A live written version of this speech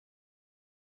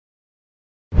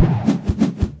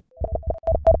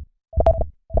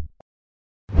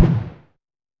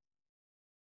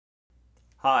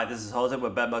Hi, this is Jose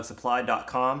with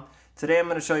bedbugsupply.com. Today I'm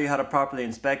going to show you how to properly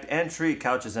inspect and treat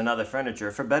couches and other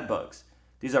furniture for bed bugs.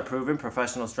 These are proven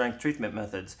professional strength treatment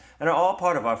methods and are all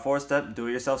part of our 4-step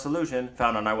do-it-yourself solution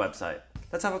found on our website.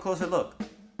 Let's have a closer look.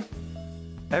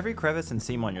 Every crevice and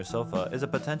seam on your sofa is a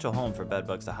potential home for bed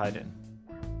bugs to hide in.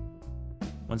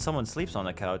 When someone sleeps on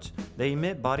the couch, they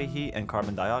emit body heat and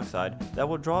carbon dioxide that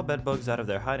will draw bed bugs out of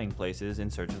their hiding places in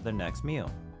search of their next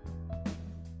meal.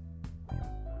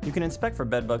 You can inspect for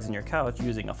bed bugs in your couch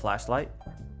using a flashlight,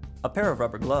 a pair of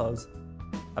rubber gloves,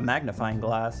 a magnifying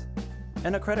glass,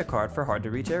 and a credit card for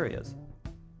hard-to-reach areas.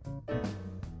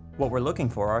 What we're looking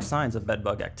for are signs of bed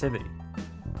bug activity.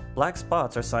 Black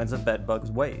spots are signs of bed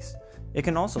bugs' waste. It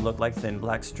can also look like thin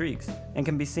black streaks and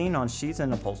can be seen on sheets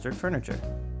and upholstered furniture.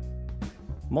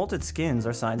 Molted skins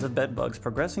are signs of bed bugs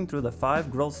progressing through the 5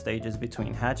 growth stages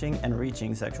between hatching and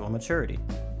reaching sexual maturity.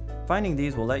 Finding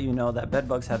these will let you know that bed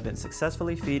bugs have been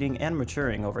successfully feeding and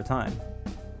maturing over time.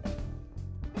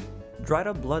 Dried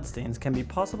up bloodstains can be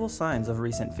possible signs of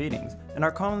recent feedings and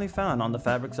are commonly found on the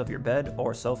fabrics of your bed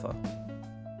or sofa.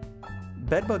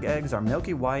 Bedbug eggs are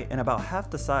milky white and about half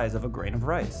the size of a grain of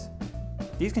rice.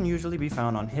 These can usually be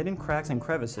found on hidden cracks and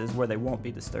crevices where they won't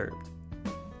be disturbed.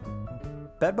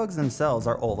 Bedbugs themselves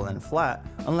are oval and flat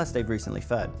unless they've recently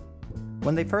fed.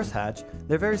 When they first hatch,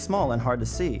 they're very small and hard to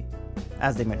see.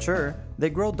 As they mature,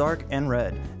 they grow dark and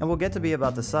red and will get to be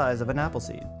about the size of an apple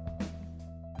seed.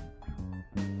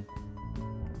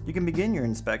 You can begin your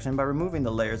inspection by removing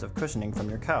the layers of cushioning from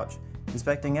your couch,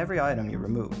 inspecting every item you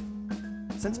remove.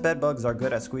 Since bed bugs are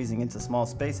good at squeezing into small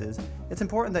spaces, it's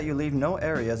important that you leave no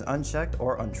areas unchecked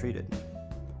or untreated.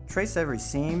 Trace every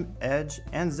seam, edge,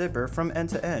 and zipper from end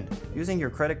to end using your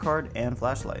credit card and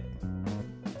flashlight.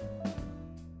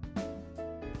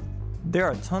 There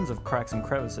are tons of cracks and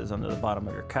crevices under the bottom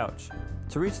of your couch.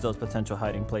 To reach those potential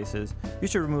hiding places, you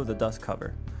should remove the dust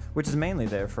cover, which is mainly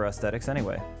there for aesthetics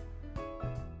anyway.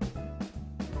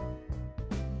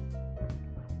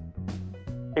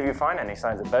 If you find any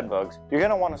signs of bed bugs, you're going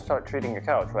to want to start treating your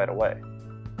couch right away.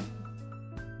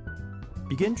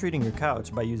 Begin treating your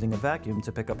couch by using a vacuum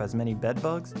to pick up as many bed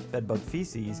bugs, bed bug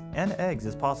feces, and eggs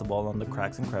as possible on the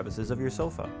cracks and crevices of your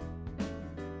sofa.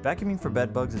 Vacuuming for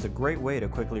bed bugs is a great way to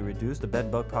quickly reduce the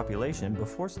bed bug population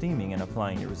before steaming and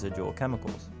applying your residual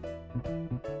chemicals.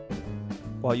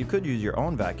 While you could use your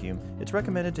own vacuum, it's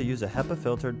recommended to use a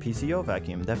HEPA-filtered PCO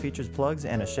vacuum that features plugs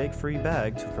and a shake-free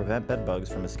bag to prevent bed bugs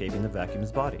from escaping the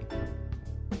vacuum's body.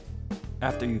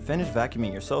 After you finish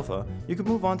vacuuming your sofa, you can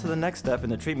move on to the next step in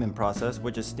the treatment process,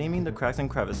 which is steaming the cracks and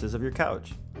crevices of your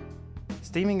couch.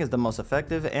 Steaming is the most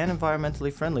effective and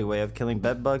environmentally friendly way of killing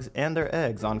bed bugs and their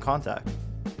eggs on contact.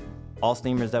 All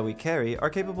steamers that we carry are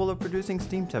capable of producing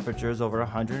steam temperatures over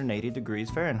 180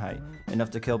 degrees Fahrenheit, enough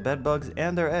to kill bed bugs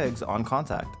and their eggs on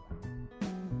contact.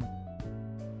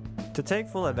 To take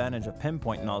full advantage of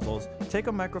pinpoint nozzles, take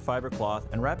a microfiber cloth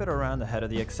and wrap it around the head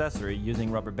of the accessory using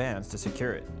rubber bands to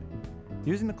secure it.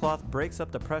 Using the cloth breaks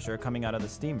up the pressure coming out of the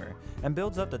steamer and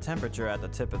builds up the temperature at the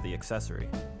tip of the accessory.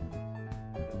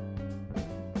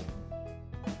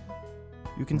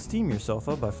 You can steam your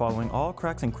sofa by following all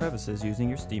cracks and crevices using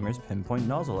your steamer's pinpoint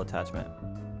nozzle attachment.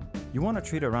 You want to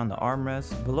treat around the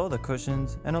armrests, below the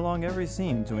cushions, and along every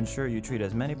seam to ensure you treat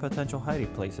as many potential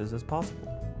hiding places as possible.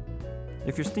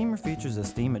 If your steamer features a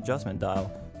steam adjustment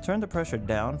dial, turn the pressure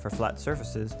down for flat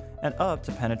surfaces and up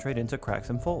to penetrate into cracks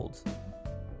and folds.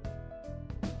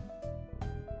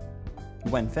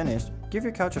 When finished, give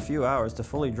your couch a few hours to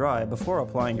fully dry before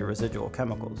applying your residual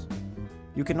chemicals.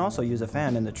 You can also use a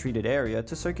fan in the treated area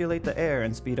to circulate the air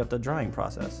and speed up the drying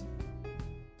process.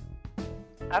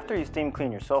 After you steam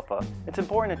clean your sofa, it's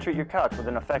important to treat your couch with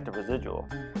an effective residual.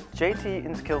 JT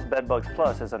Inskill's Bedbugs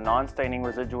Plus is a non-staining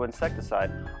residual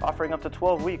insecticide offering up to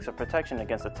 12 weeks of protection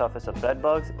against the toughest of bed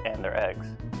bugs and their eggs.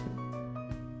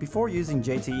 Before using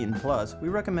JT Eaton Plus, we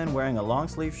recommend wearing a long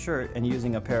sleeve shirt and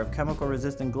using a pair of chemical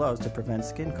resistant gloves to prevent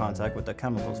skin contact with the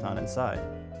chemicals found inside.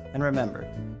 And remember,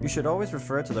 you should always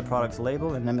refer to the product's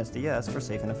label and MSDS for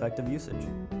safe and effective usage.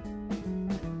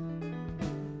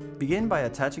 Begin by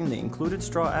attaching the included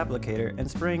straw applicator and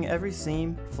spraying every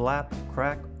seam, flap,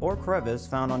 crack, or crevice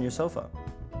found on your sofa.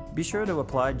 Be sure to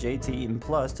apply JT Eaton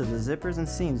Plus to the zippers and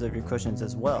seams of your cushions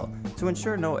as well to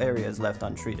ensure no area is left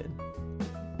untreated.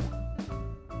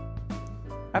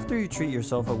 After you treat your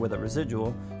sofa with a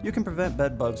residual, you can prevent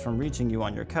bed bugs from reaching you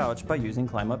on your couch by using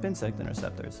climb-up insect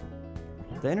interceptors.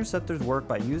 The interceptors work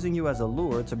by using you as a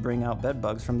lure to bring out bed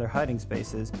bugs from their hiding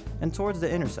spaces and towards the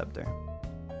interceptor.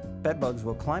 Bedbugs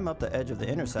will climb up the edge of the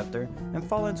interceptor and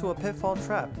fall into a pitfall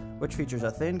trap, which features a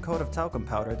thin coat of talcum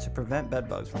powder to prevent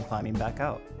bedbugs from climbing back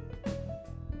out.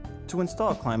 To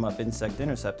install climb up insect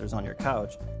interceptors on your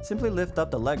couch, simply lift up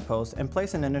the leg post and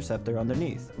place an interceptor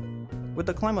underneath. With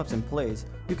the climb ups in place,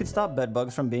 you can stop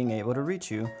bedbugs from being able to reach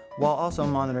you, while also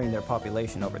monitoring their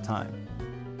population over time.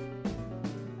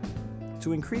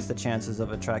 To increase the chances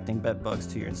of attracting bedbugs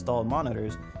to your installed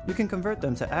monitors, you can convert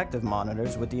them to active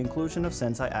monitors with the inclusion of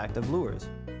Sensi Active lures.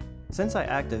 Sensi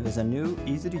Active is a new,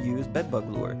 easy-to-use bedbug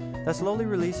lure that slowly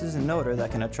releases an odor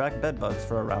that can attract bedbugs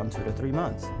for around 2 to 3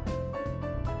 months.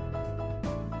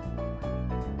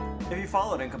 If you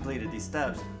followed and completed these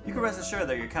steps, you can rest assured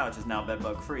that your couch is now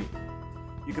bedbug free.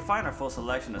 You can find our full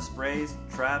selection of sprays,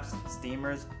 traps,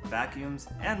 steamers, vacuums,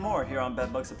 and more here on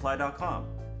bedbugsupply.com.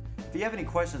 If you have any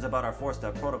questions about our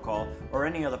 4-step protocol or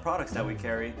any other products that we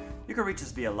carry, you can reach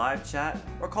us via live chat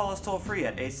or call us toll free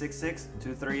at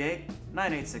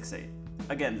 866-238-9868.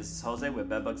 Again, this is Jose with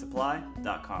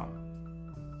bedbugsupply.com.